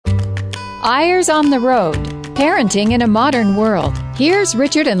Eyres on the Road, Parenting in a Modern World. Here's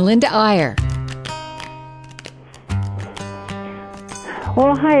Richard and Linda Eyre.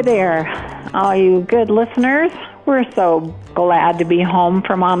 Well, hi there, all you good listeners. We're so glad to be home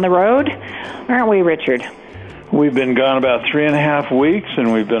from on the road, aren't we, Richard? We've been gone about 3.5 weeks,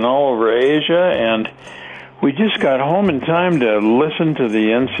 and we've been all over Asia, and we just got home in time to listen to the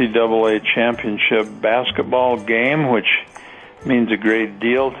NCAA championship basketball game, which means a great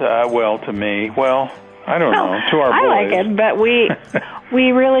deal to me. Well, I don't know, to our boys. I like it, but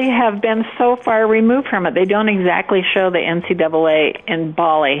we really have been so far removed from it. They don't exactly show the NCAA in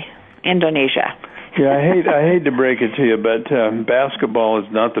Bali, Indonesia. Yeah, I hate to break it to you, but basketball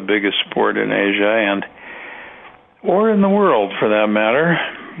is not the biggest sport in Asia or in the world, for that matter.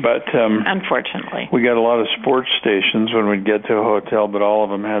 But unfortunately, we got a lot of sports stations when we'd get to a hotel, but all of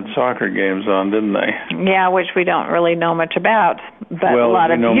them had soccer games on, didn't they? Yeah, which we don't really know much about, but a lot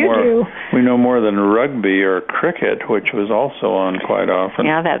of you do. We know more than rugby or cricket, which was also on quite often.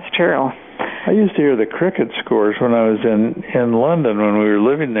 Yeah, that's true. I used to hear the cricket scores when I was in London when we were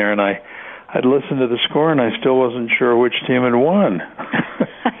living there, and I'd listen to the score, and I still wasn't sure which team had won.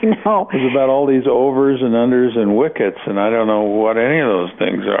 I know. It was about all these overs and unders and wickets, and I don't know what any of those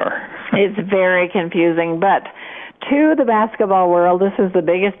things are. It's very confusing, but to the basketball world, this is the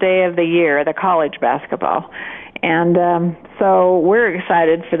biggest day of the year, the college basketball. And so we're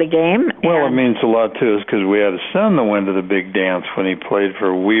excited for the game. Well, it means a lot to us because we had a son that went to the big dance when he played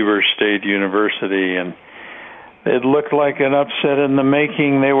for Weber State University, and it looked like an upset in the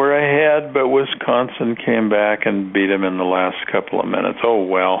making. They were ahead, but Wisconsin came back and beat them in the last couple of minutes. Oh,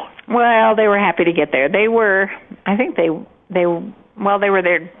 well. Well, they were happy to get there. They were, I think they were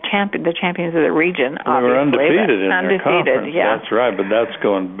the champions of the region, obviously. They were undefeated in their conference. Yeah. That's right, but that's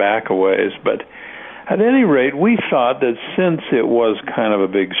going back a ways. But at any rate, we thought that since it was kind of a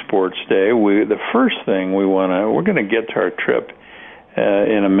big sports day, the first thing we're going to get to our trip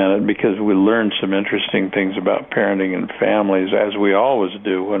in a minute, because we learned some interesting things about parenting and families, as we always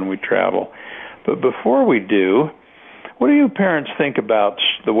do when we travel. But before we do, what do you parents think about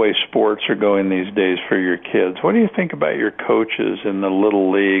the way sports are going these days for your kids? What do you think about your coaches in the Little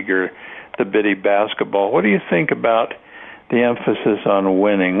League or the bitty basketball? What do you think about the emphasis on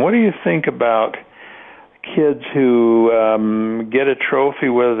winning? What do you think about kids who get a trophy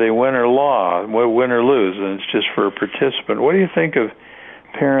whether they win or lose, and it's just for a participant? What do you think of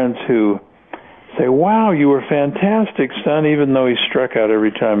parents who say, "Wow, you were fantastic, son," even though he struck out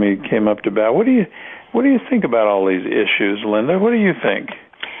every time he came up to bat? What do you think about all these issues, Linda? What do you think?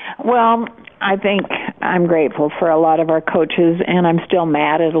 Well, I think I'm grateful for a lot of our coaches, and I'm still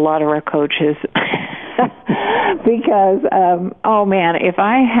mad at a lot of our coaches because, oh man, if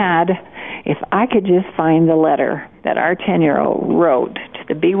I could just find the letter that our 10-year-old wrote to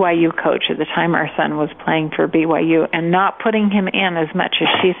the BYU coach at the time our son was playing for BYU and not putting him in as much as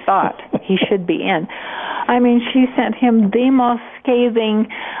she thought he should be in. I mean, she sent him the most scathing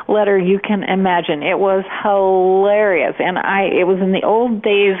letter you can imagine. It was hilarious. And it was in the old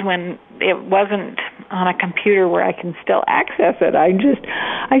days when it wasn't on a computer where I can still access it. I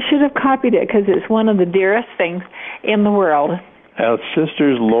should have copied it because it's one of the dearest things in the world. A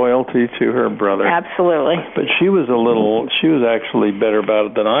sister's loyalty to her brother. Absolutely. But she was actually better about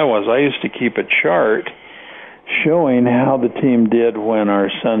it than I was. I used to keep a chart showing how the team did when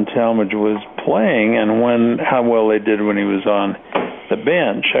our son Talmadge was playing and how well they did when he was on the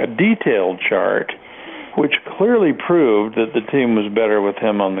bench. A detailed chart, which clearly proved that the team was better with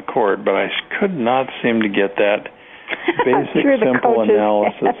him on the court, but I could not seem to get that basic, simple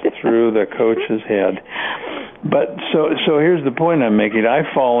analysis through the coach's head. But so here's the point I'm making. I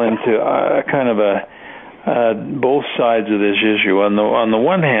fall into kind of both sides of this issue. On the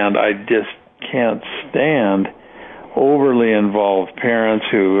one hand, I just can't stand overly involved parents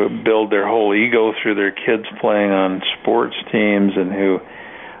who build their whole ego through their kids playing on sports teams and who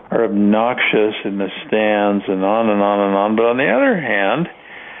are obnoxious in the stands and on and on and on. But on the other hand,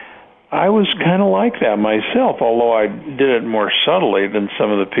 I was kind of like that myself, although I did it more subtly than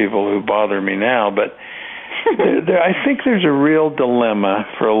some of the people who bother me now. But I think there's a real dilemma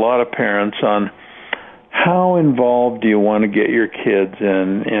for a lot of parents on how involved do you want to get your kids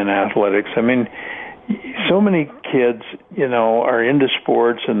in athletics. I mean, so many kids, are into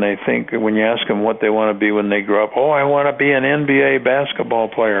sports, and they think when you ask them what they want to be when they grow up, I want to be an NBA basketball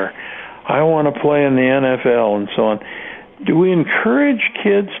player. I want to play in the NFL and so on. Do we encourage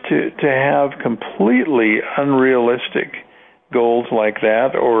kids to have completely unrealistic goals like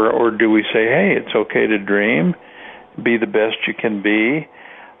that, or do we say, hey, it's okay to dream, be the best you can be?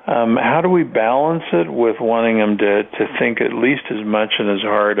 How do we balance it with wanting them to think at least as much and as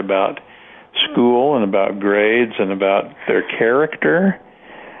hard about school and about grades and about their character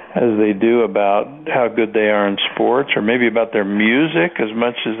as they do about how good they are in sports, or maybe about their music as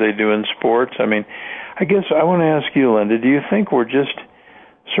much as they do in sports. I mean, I guess I want to ask you, Linda, do you think we're just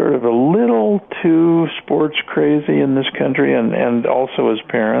sort of a little too sports crazy in this country and also as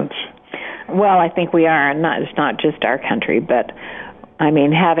parents? Well, I think we are, and it's not just our country, but I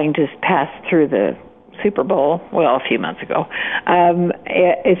mean, having just passed through the Super Bowl, well, a few months ago,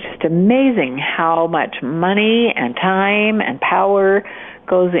 it's just amazing how much money and time and power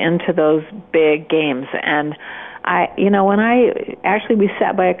goes into those big games. And we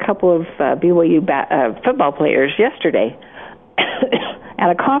sat by a couple of BYU football players yesterday at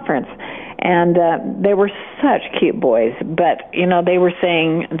a conference, and they were such cute boys, but they were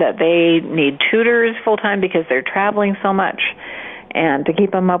saying that they need tutors full time because they're traveling so much, and to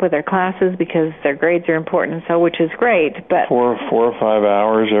keep them up with their classes because their grades are important, so which is great. But 4 or 5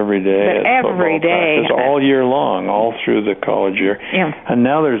 hours every day. But every day, practice, all year long, all through the college year. Yeah. And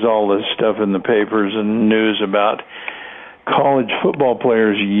now there's all this stuff in the papers and news about college football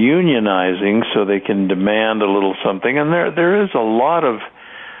players unionizing so they can demand a little something. And there is a lot of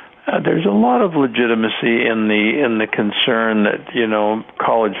there's a lot of legitimacy in the concern that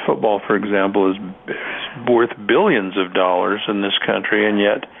college football, for example, is worth billions of dollars in this country,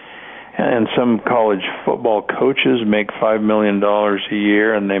 and some college football coaches make $5 million a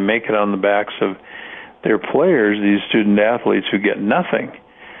year, and they make it on the backs of their players, these student athletes who get nothing,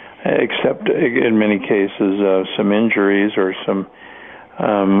 except in many cases some injuries or some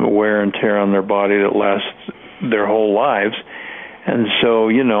wear and tear on their body that lasts their whole lives. And so,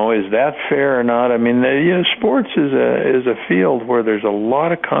 is that fair or not? I mean, sports is a field where there's a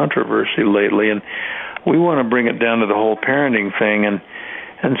lot of controversy lately, and we want to bring it down to the whole parenting thing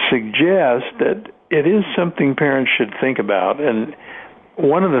and suggest that it is something parents should think about. And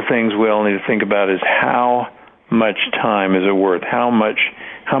one of the things we all need to think about is how much time is it worth? How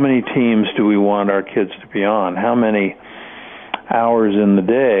many teams do we want our kids to be on? How many hours in the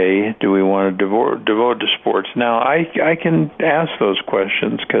day do we want to devote to sports? Now, I can ask those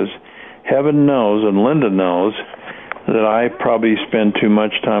questions because heaven knows, and Linda knows, that I probably spend too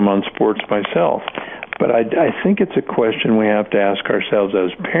much time on sports myself. But I think it's a question we have to ask ourselves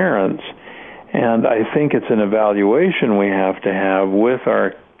as parents, and I think it's an evaluation we have to have with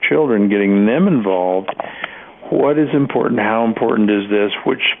our children, getting them involved. What is important? How important is this?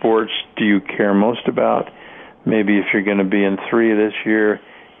 Which sports do you care most about? Maybe if you're going to be in 3 this year,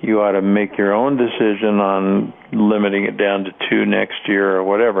 you ought to make your own decision on limiting it down to 2 next year or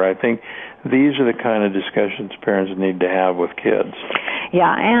whatever. I think these are the kind of discussions parents need to have with kids.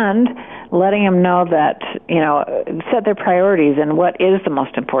 Yeah, and letting them know that, set their priorities and what is the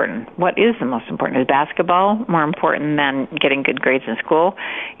most important. What is the most important? Is basketball more important than getting good grades in school?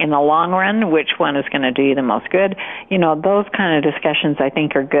 In the long run, which one is going to do you the most good? Those kind of discussions I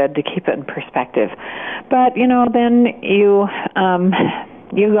think are good to keep it in perspective. But, then you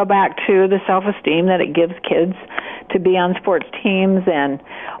go back to the self-esteem that it gives kids to be on sports teams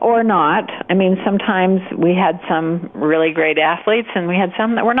or not. I mean, sometimes we had some really great athletes and we had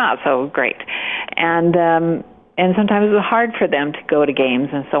some that were not so great. And sometimes it was hard for them to go to games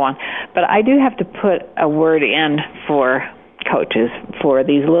and so on. But I do have to put a word in for coaches for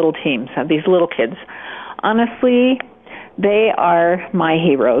these little teams, these little kids. Honestly, they are my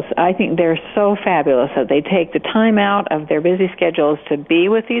heroes. I think they're so fabulous that they take the time out of their busy schedules to be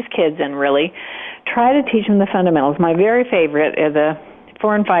with these kids and really try to teach them the fundamentals. My very favorite are the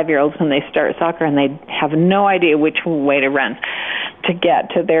 4 and 5-year-olds when they start soccer and they have no idea which way to run to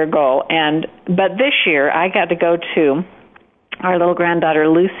get to their goal. But this year I got to go to our little granddaughter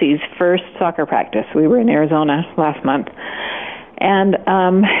Lucy's first soccer practice. We were in Arizona last month. And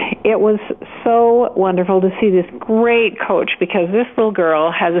it was so wonderful to see this great coach because this little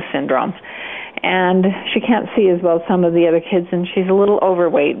girl has a syndrome. And she can't see as well as some of the other kids, and she's a little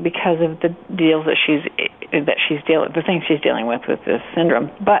overweight because of the deals the things she's dealing with this syndrome.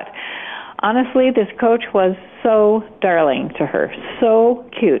 But honestly, this coach was so darling to her, so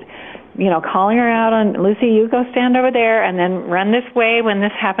cute. Calling her out on, Lucy, you go stand over there and then run this way when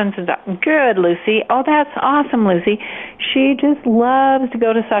this happens. Good, Lucy. Oh, that's awesome, Lucy. She just loves to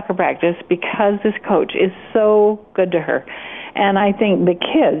go to soccer practice because this coach is so good to her. And I think the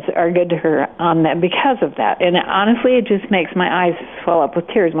kids are good to her on that because of that. And honestly, it just makes my eyes swell up with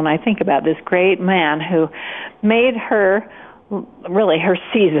tears when I think about this great man who made her really her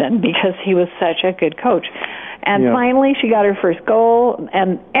season because he was such a good coach. And finally, she got her first goal,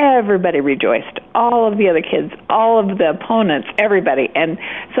 and everybody rejoiced. All of the other kids, all of the opponents, everybody. And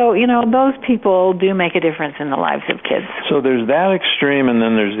so, those people do make a difference in the lives of kids. So there's that extreme, and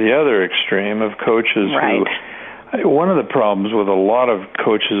then there's the other extreme of coaches who... One of the problems with a lot of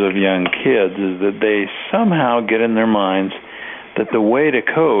coaches of young kids is that they somehow get in their minds that the way to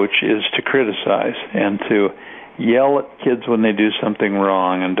coach is to criticize and to yell at kids when they do something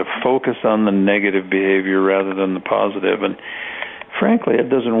wrong and to focus on the negative behavior rather than the positive. And frankly, it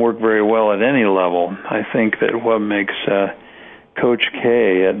doesn't work very well at any level. I think that what makes Coach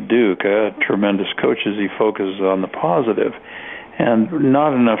K at Duke a tremendous coach is he focuses on the positive. And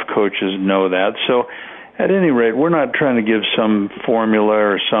not enough coaches know that. So at any rate, we're not trying to give some formula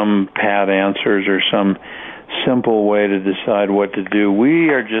or some pat answers or some simple way to decide what to do. We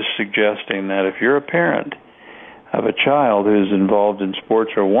are just suggesting that if you're a parent of a child who's involved in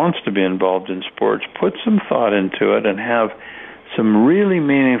sports or wants to be involved in sports, put some thought into it and have some really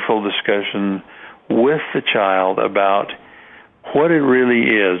meaningful discussion with the child about what it really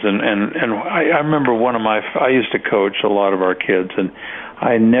is. And I remember I used to coach a lot of our kids, and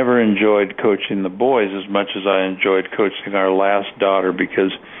I never enjoyed coaching the boys as much as I enjoyed coaching our last daughter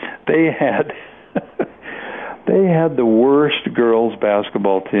because they had the worst girls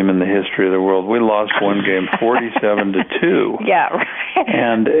basketball team in the history of the world. We lost one game 47-2. Yeah,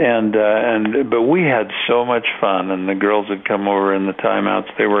 right. But we had so much fun, and the girls would come over in the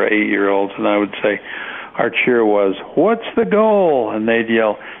timeouts. They were 8-year-olds, and I would say, our cheer was, "What's the goal?" And they'd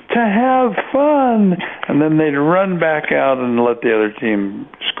yell, "To have fun." And then they'd run back out and let the other team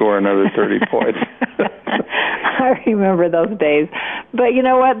score another 30 points. I remember those days. But you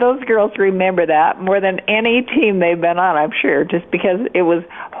know what? Those girls remember that more than any team they've been on, I'm sure, just because it was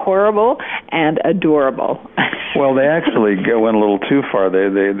horrible and adorable. Well, they actually went a little too far.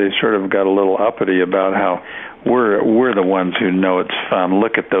 They sort of got a little uppity about how we're the ones who know it's fun.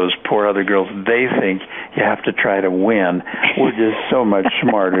 Look at those poor other girls. They think you have to try to win. We're just so much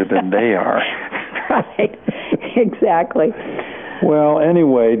smarter than they are. Right. Exactly. Well,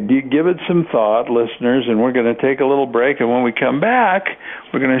 anyway, give it some thought, listeners, and we're going to take a little break. And when we come back,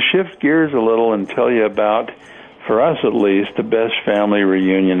 we're going to shift gears a little and tell you about, for us at least, the best family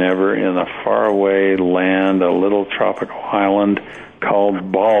reunion ever in a faraway land, a little tropical island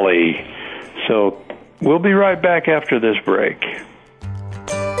called Bali. So we'll be right back after this break.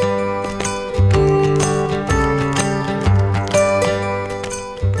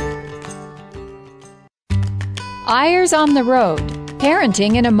 Eyre's on the Road,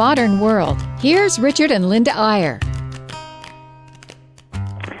 Parenting in a Modern World. Here's Richard and Linda Eyre.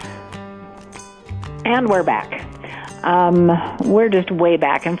 And we're back. We're just way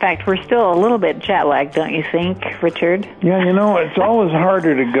back. In fact, we're still a little bit jet-lagged, don't you think, Richard? Yeah, it's always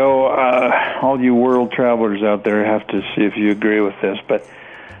harder to go. All you world travelers out there have to see if you agree with this, but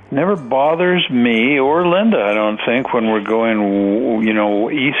never bothers me or Linda, I don't think, when we're going,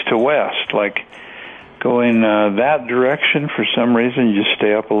 east to west, like going that direction. For some reason, you just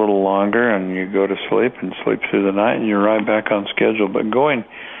stay up a little longer and you go to sleep and sleep through the night and you're right back on schedule. But going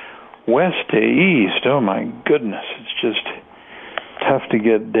west to east, oh my goodness, it's just tough to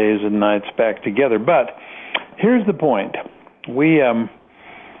get days and nights back together. But here's the point. We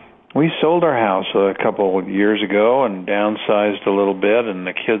sold our house a couple of years ago and downsized a little bit, and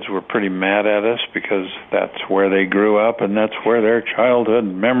the kids were pretty mad at us because that's where they grew up and that's where their childhood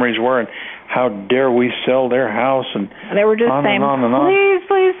memories were, and how dare we sell their house, and they were just saying,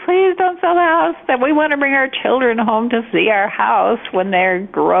 please don't sell the house, that we want to bring our children home to see our house when they're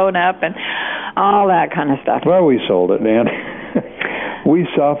grown up and all that kind of stuff. Well, we sold it, Dan. We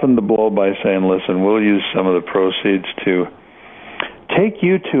softened the blow by saying, listen, we'll use some of the proceeds to take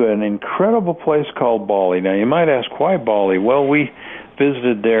you to an incredible place called Bali. Now, you might ask, why Bali? Well, we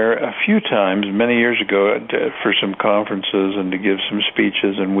visited there a few times many years ago for some conferences and to give some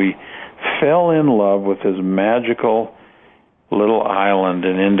speeches, and we fell in love with this magical little island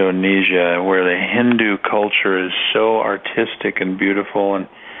in Indonesia where the Hindu culture is so artistic and beautiful and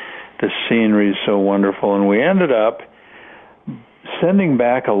the scenery is so wonderful. And we ended up sending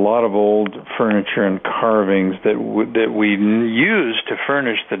back a lot of old furniture and carvings that we used to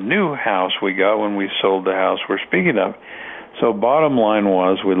furnish the new house we got when we sold the house we're speaking of. So bottom line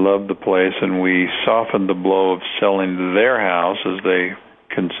was, we loved the place, and we softened the blow of selling their house, as they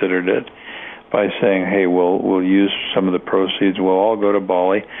considered it, by saying, hey, we'll use some of the proceeds, we'll all go to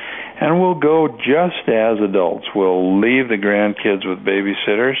Bali, and we'll go just as adults. We'll leave the grandkids with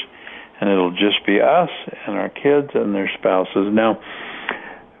babysitters, and it'll just be us and our kids and their spouses. Now,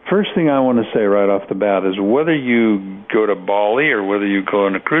 First thing I want to say right off the bat is whether you go to Bali or whether you go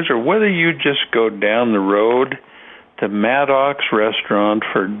on a cruise or whether you just go down the road to Maddox Restaurant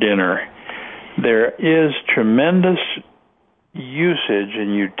for dinner, there is tremendous usage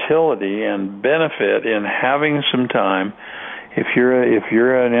and utility and benefit in having some time, if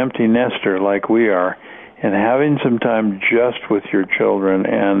you're an empty nester like we are, and having some time just with your children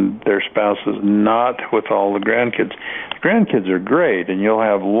and their spouses, not with all the grandkids. The grandkids are great, and you'll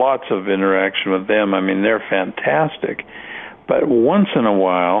have lots of interaction with them. I mean, they're fantastic. But once in a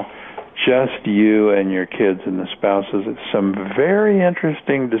while, just you and your kids and the spouses, some very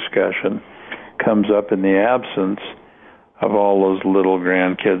interesting discussion comes up in the absence of all those little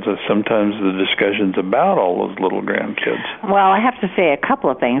grandkids. Sometimes the discussion's about all those little grandkids. Well, I have to say a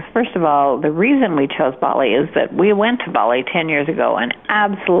couple of things. First of all, the reason we chose Bali is that we went to Bali 10 years ago and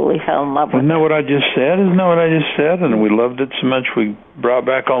absolutely fell in love with it. Isn't that what I just said? And we loved it so much we brought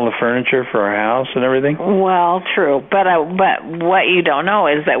back all the furniture for our house and everything? Well, true. But what you don't know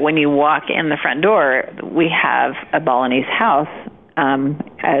is that when you walk in the front door, we have a Balinese house.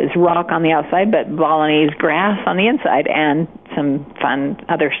 As rock on the outside, but Balinese grass on the inside, and some fun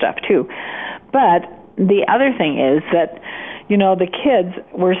other stuff too. But the other thing is that, the kids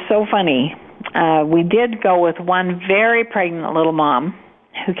were so funny. We did go with one very pregnant little mom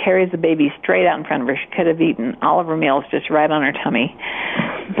who carries the baby straight out in front of her. She could have eaten all of her meals just right on her tummy.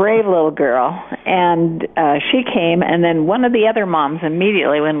 Brave little girl. And she came, and then one of the other moms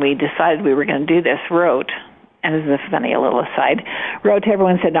immediately, when we decided we were going to do this, wrote, and this is a funny little aside, wrote to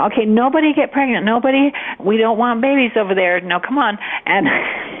everyone and said, okay, nobody get pregnant. Nobody, we don't want babies over there. No, come on. And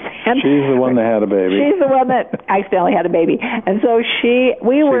she's the one that had a baby. She's the one that accidentally had a baby. And so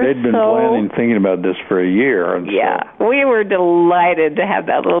we were they'd been thinking about this for a year. And we were delighted to have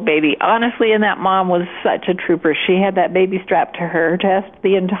that little baby. Honestly, and that mom was such a trooper. She had that baby strapped to her chest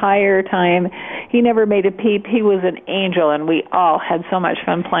the entire time. He never made a peep. He was an angel, and we all had so much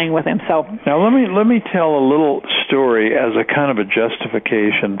fun playing with him. So now let me tell a little story as a kind of a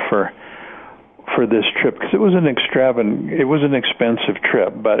justification for this trip, because it was an expensive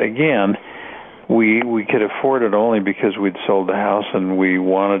trip, but again, we could afford it only because we'd sold the house and we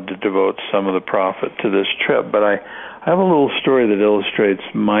wanted to devote some of the profit to this trip. But I have a little story that illustrates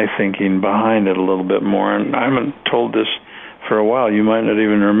my thinking behind it a little bit more, and I haven't told this for a while. You might not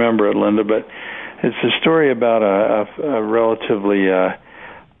even remember it, Linda, but it's a story about a relatively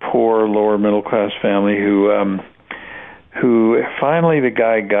poor, lower middle class family who finally the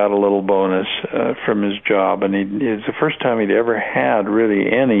guy got a little bonus from his job, and it's the first time he'd ever had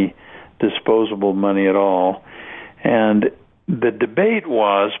really any disposable money at all. And the debate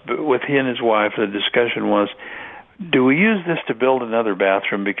was, with he and his wife, the discussion was, do we use this to build another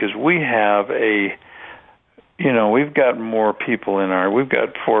bathroom? Because we have we've got more people we've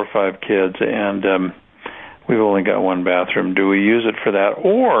got 4 or 5 kids, and we've only got one bathroom. Do we use it for that?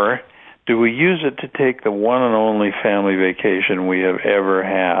 Or do we use it to take the one and only family vacation we have ever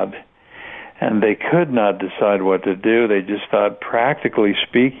had? And they could not decide what to do. They just thought, practically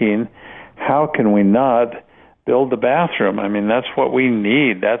speaking, how can we not build the bathroom? I mean, that's what we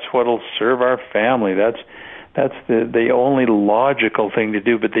need. That's what'll serve our family. That's the only logical thing to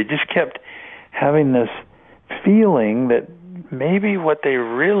do. But they just kept having this feeling that maybe what they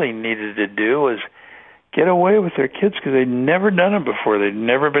really needed to do was get away with their kids, because they'd never done it before. They'd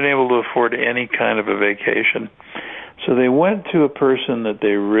never been able to afford any kind of a vacation. So they went to a person that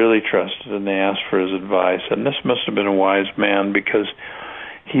they really trusted, and they asked for his advice. And this must have been a wise man, because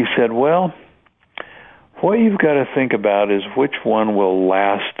he said, well, what you've got to think about is which one will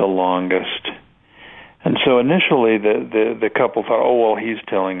last the longest. And so initially the couple thought, oh, well, he's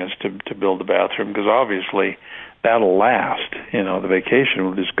telling us to build a bathroom, because obviously that'll last. The vacation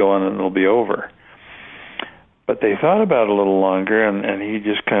will just go on and it'll be over. But they thought about it a little longer, and he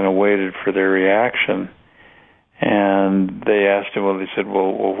just kind of waited for their reaction. And they asked him, they said,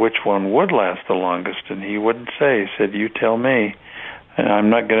 well, which one would last the longest? And he wouldn't say. He said, you tell me. And I'm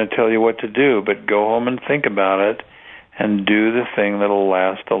not going to tell you what to do, but go home and think about it and do the thing that'll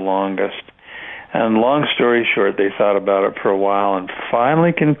last the longest. And long story short, they thought about it for a while and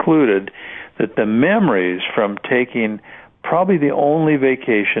finally concluded that the memories from taking probably the only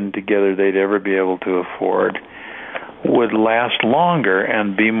vacation together they'd ever be able to afford would last longer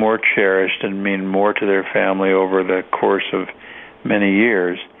and be more cherished and mean more to their family over the course of many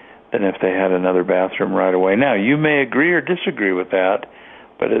years than if they had another bathroom right away. Now, you may agree or disagree with that,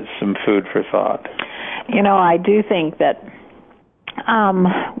 but it's some food for thought. I do think that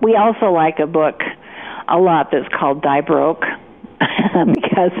we also like a book a lot that's called Die Broke,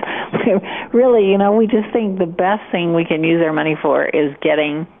 because Really, we just think the best thing we can use our money for is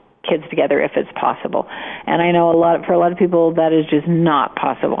getting kids together if it's possible. And I know for a lot of people that is just not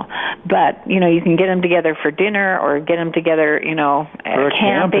possible. But, you can get them together for dinner or get them together, or a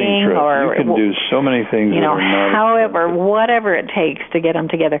camping trip. Or you can do so many things that are not however, whatever it takes to get them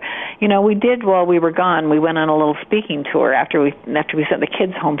together. We did while we were gone, we went on a little speaking tour after we sent the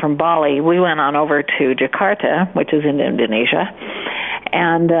kids home from Bali. We went on over to Jakarta, which is in Indonesia,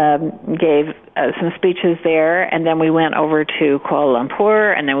 and gave some speeches there, and then we went over to Kuala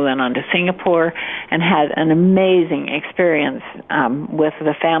Lumpur, and then we went on to Singapore and had an amazing experience with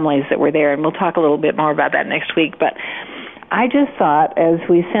the families that were there, and we'll talk a little bit more about that next week. But I just thought, as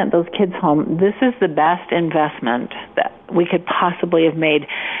we sent those kids home, this is the best investment that we could possibly have made.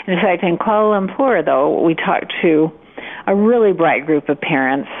 In fact, in Kuala Lumpur, though, we talked to a really bright group of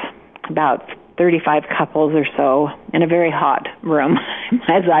parents, about 35 couples or so, in a very hot room,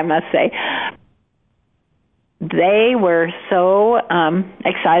 as I must say. They were so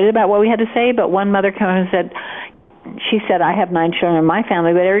excited about what we had to say, but one mother came and she said, I have 9 children in my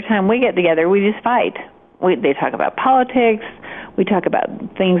family, but every time we get together, we just fight. They talk about politics, we talk about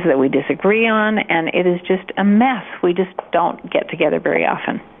things that we disagree on, and it is just a mess. We just don't get together very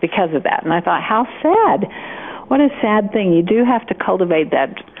often because of that. And I thought, how sad. What a sad thing. You do have to cultivate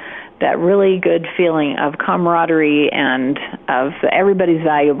that really good feeling of camaraderie and of everybody's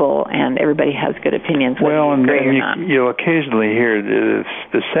valuable and everybody has good opinions. Well, and you'll occasionally hear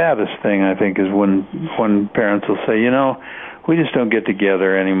the saddest thing, I think, is when parents will say, we just don't get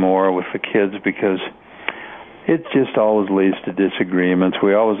together anymore with the kids because it just always leads to disagreements.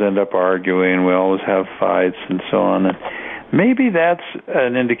 We always end up arguing. We always have fights and so on. And maybe that's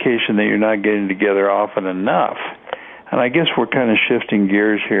an indication that you're not getting together often enough. And I guess we're kind of shifting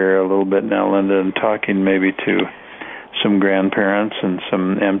gears here a little bit now, Linda, and talking maybe to some grandparents and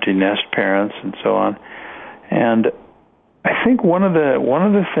some empty nest parents and so on. And I think one of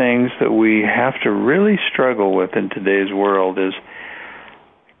the things that we have to really struggle with in today's world is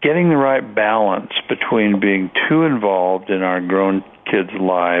getting the right balance between being too involved in our grown kids'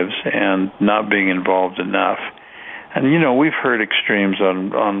 lives and not being involved enough. And, we've heard extremes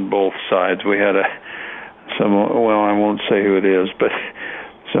on both sides. We had I won't say who it is, but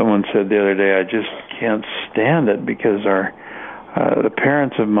someone said the other day, I just can't stand it because the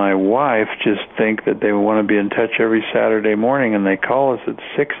parents of my wife just think that they want to be in touch every Saturday morning, and they call us at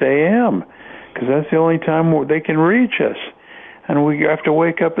 6 a.m. because that's the only time they can reach us. And we have to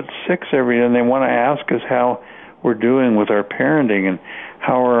wake up at 6 every day, and they want to ask us how we're doing with our parenting and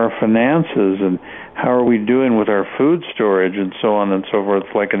how are our finances and how are we doing with our food storage and so on and so forth.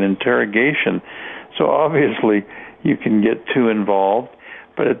 It's like an interrogation. So obviously you can get too involved,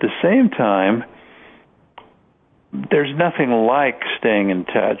 but at the same time, there's nothing like staying in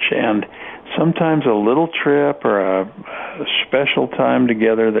touch. And sometimes a little trip or a special time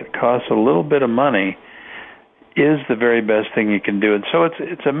together that costs a little bit of money is the very best thing you can do. And so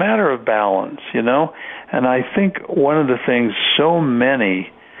it's a matter of balance, And I think one of the things so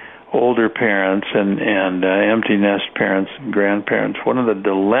many older parents and empty nest parents and grandparents, one of the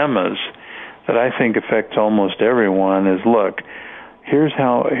dilemmas that I think affects almost everyone is, look, here's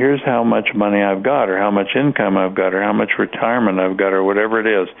how much money I've got, or how much income I've got, or how much retirement I've got, or whatever it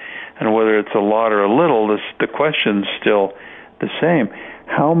is. And whether it's a lot or a little, the question's still the same.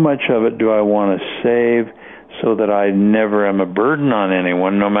 How much of it do I want to save so that I never am a burden on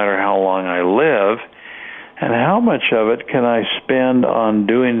anyone, no matter how long I live? And how much of it can I spend on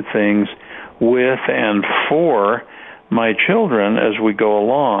doing things with and for my children as we go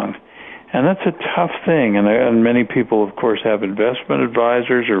along? And that's a tough thing. And many people, of course, have investment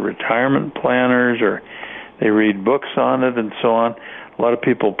advisors or retirement planners, or they read books on it and so on. A lot of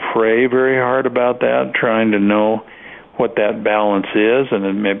people pray very hard about that, trying to know what that balance is, and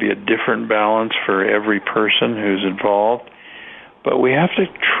it may be a different balance for every person who's involved. But we have to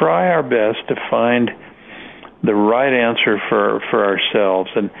try our best to find the right answer for ourselves.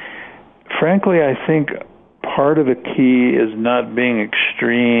 And frankly, I think part of the key is not being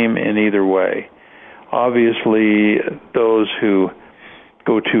extreme in either way. Obviously, those who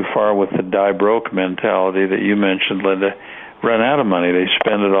go too far with the die broke mentality that you mentioned, Linda, run out of money. They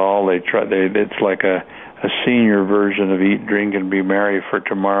spend it all. It's like a senior version of eat, drink, and be merry, for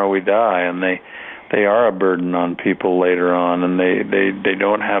tomorrow we die, and they are a burden on people later on, and they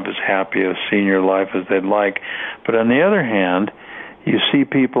don't have as happy a senior life as they'd like. But on the other hand, you see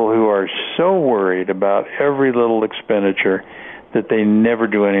people who are so worried about every little expenditure that they never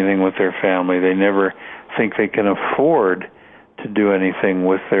do anything with their family. They never think they can afford to do anything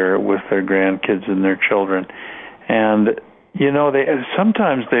with their grandkids and their children. And You know,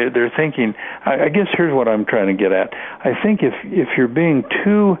 sometimes they're thinking. I guess here's what I'm trying to get at. I think if you're being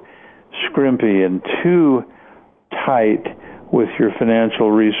too scrimpy and too tight with your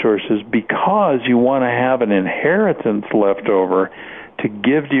financial resources because you want to have an inheritance left over to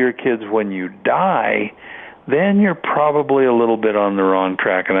give to your kids when you die, then you're probably a little bit on the wrong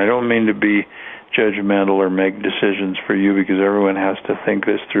track. And I don't mean to be judgmental or make decisions for you, because everyone has to think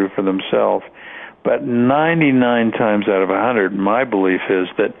this through for themselves. But 99 times out of 100, my belief is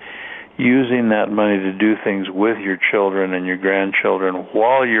that using that money to do things with your children and your grandchildren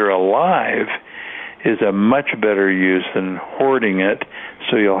while you're alive is a much better use than hoarding it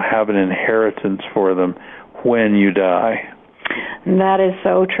so you'll have an inheritance for them when you die. That is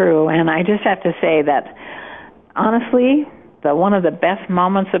so true. And I just have to say that, honestly, one of the best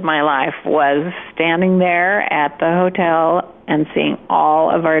moments of my life was standing there at the hotel and seeing all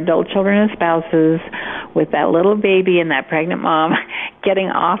of our adult children and spouses with that little baby and that pregnant mom getting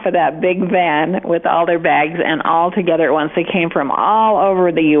off of that big van with all their bags and all together at once. They came from all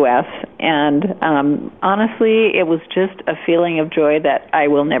over the U.S. And honestly, it was just a feeling of joy that I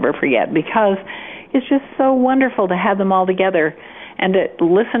will never forget, because it's just so wonderful to have them all together and to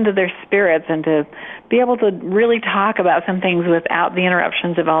listen to their spirits and to be able to really talk about some things without the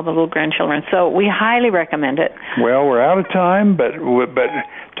interruptions of all the little grandchildren. So we highly recommend it. Well, we're out of time, but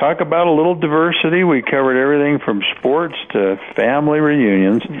talk about a little diversity. We covered everything from sports to family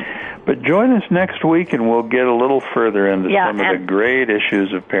reunions. But join us next week, and we'll get a little further into some of the great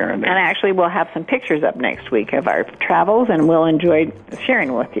issues of parenting. And actually, we'll have some pictures up next week of our travels, and we'll enjoy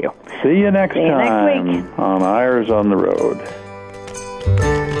sharing with you. See you next time week on Eyres on the Road.